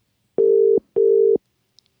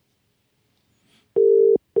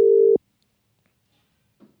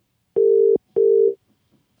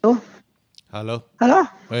Hello， Hello，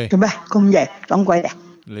喂，做咩咁夜咁鬼嘅？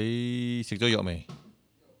你食咗藥未？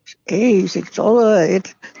食咗啦，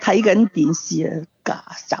睇緊電視啊，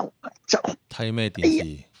走，睇咩哎呀電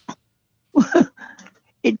視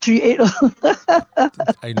，838咯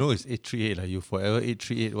？I know it's 838 lah. You forever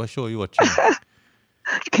 838. What show are you watching?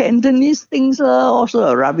 ，Cantonese things also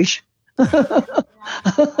a rubbish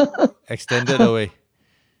 ？Extended away.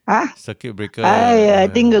 啊！Circuit breaker. 哎呀，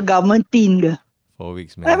定個government 癲嘅。 4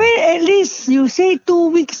 weeks, I man. mean, at least you say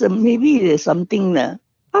 2 weeks, maybe there's something 啦。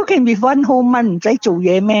How can be 1 whole month 唔使做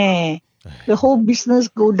嘢咩？The whole business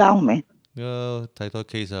go down 咩？太多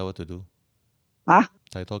case what to do? 啊？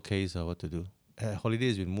太多 case what to do? Holiday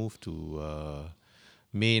has been moved to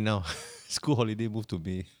May now. School holiday moved to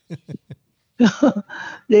May.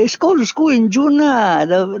 They go to school in June lah.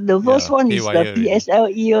 The first Yeah, one is the haywire already.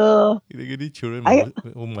 PSLE 咯。你嗰啲 children 哎，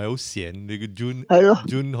唔係好閒，你個 係咯。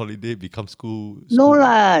 June holiday become school. No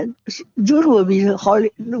lah, June will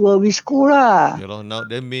be school lah. Yeah, lor. Now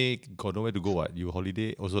then May got nowhere to go. What you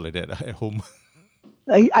holiday also like that at home.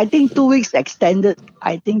 I think 2 weeks extended.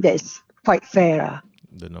 I think that's quite fair lah.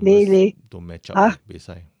 The numbers don't match up. Huh?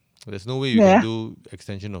 Beside, there's no way you Yeah. can do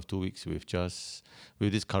extension of 2 weeks with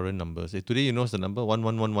these current numbers. Today you know what's the number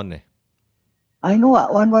 1111. I know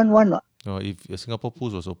what 111 what. If a Singapore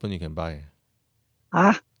Pools was open, you can buy.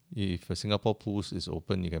 Huh? If a Singapore Pools is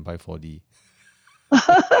open, you can buy 4D.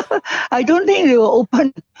 I don't think they will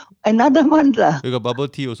open another month lah. We got bubble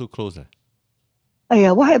tea also closed.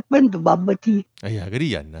 What happened to bubble tea? 嗰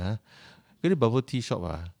啲人啊，嗰啲 bubble tea shop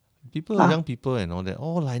young people and all that,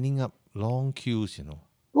 all lining up long queues,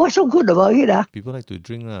 What's so good about it ah? People like to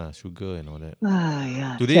drink sugar and all that.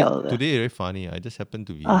 Today Today very funny. I just happened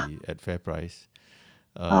to be at FairPrice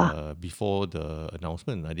before the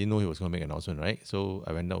announcement. I didn't know he was going to make an announcement, right? So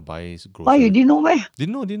I went out to buy his groceries. Why you didn't know meh?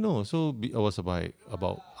 Didn't know. So I was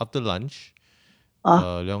about after lunch.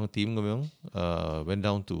 Leong team went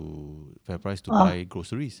down to FairPrice to buy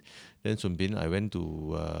groceries. Then I went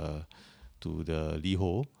to the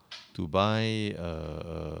Liho to buy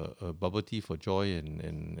a bubble tea for Joy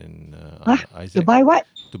and Isaac. To buy what?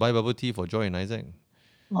 To buy bubble tea for Joy and Isaac.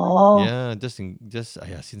 Oh. Yeah,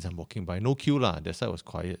 since I'm walking by, no queue lah. That side was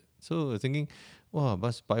quiet. So I was thinking, wow,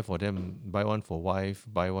 must buy for them. Buy one for wife,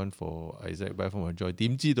 buy one for Isaac, buy for Joy.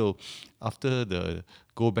 Though, after the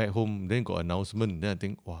go back home, then got announcement. Then I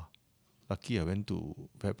think, wow, lucky I went to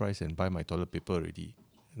FairPrice and buy my toilet paper already.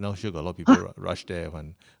 Now sure got a lot of people rush there.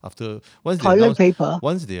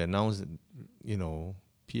 Once they announced,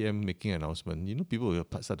 PM making an announcement, people will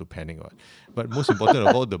start to panic. Right? But most important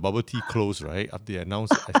of all, the bubble tea closed, right? After they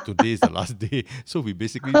announced as today is the last day. So we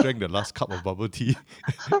basically drank the last cup of bubble tea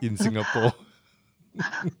in Singapore.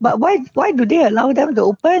 But why do they allow them to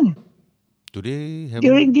open? Do they have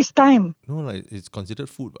during this time? No, it's considered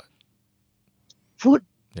food, but food.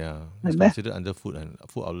 Yeah, it's considered under food and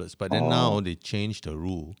food outlets. But then now they changed the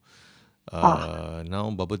rule. Now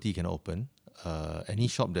bubble tea can open. Any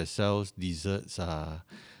shop that sells desserts,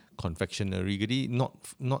 confectionery, not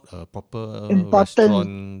a proper important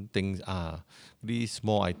restaurant things. These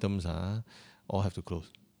small items all have to close.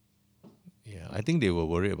 Yeah, I think they were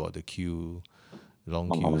worried about the long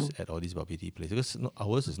queues at all these bubble tea places. Because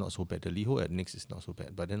ours is not so bad. The Liho at Nix is not so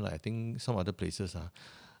bad. But then I think some other places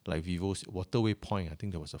like Vivo's Waterway Point, I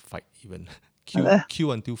think there was a fight even. Queue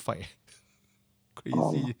until fight.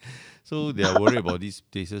 Crazy. So they are worried about these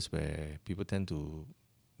places where people tend to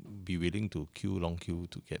be willing to long queue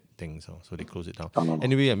to get things. So they close it down.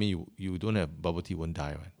 Anyway, I mean, you don't have bubble tea, won't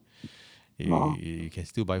die, right? You can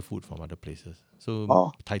still buy food from other places.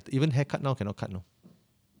 So even haircut now cannot cut, no.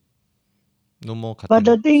 No more cutting. But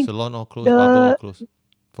the thing, salon all closed, barber all closed.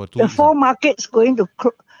 For 2 weeks. The 4 markets going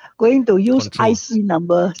to use control. IC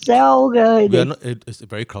number. It's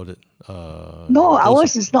very crowded. No,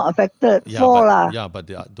 ours is not affected. Yeah, 4 lah. Yeah, but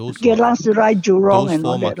those Geylang Serai, Jurong those and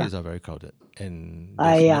 4 all markets that are very crowded. And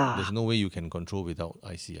there's no way you can control without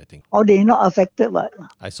IC, I think. Oh, they're not affected, but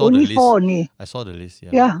I saw only the list. 4 only. I saw the list,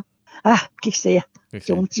 yeah. Yeah. 激死啊！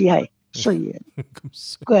總之係衰人。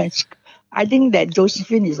I think that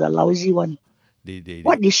Josephine is a lousy one.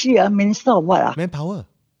 What is she? Minister of what? Manpower.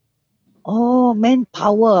 Oh,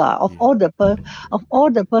 manpower. Of all the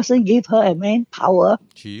person gave her a manpower.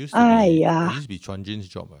 She used to be Chuan Jin's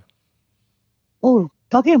job. Oh,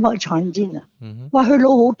 talking about Chuan Jin. Wow, her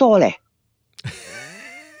老好多咧。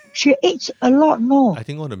She aged a lot, no? I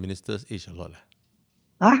think all the ministers age a lot.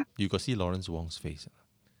 You could see Lawrence Wong's face.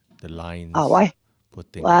 The lines. Why? Poor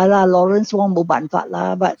thing. Lawrence Wong 冇辦法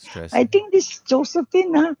啦。But I think this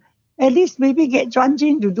Josephine, at least maybe get Chuan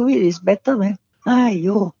Jin to do it is better, man.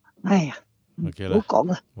 Okay 啦，唔好講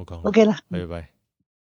啦。OK 啦。拜拜。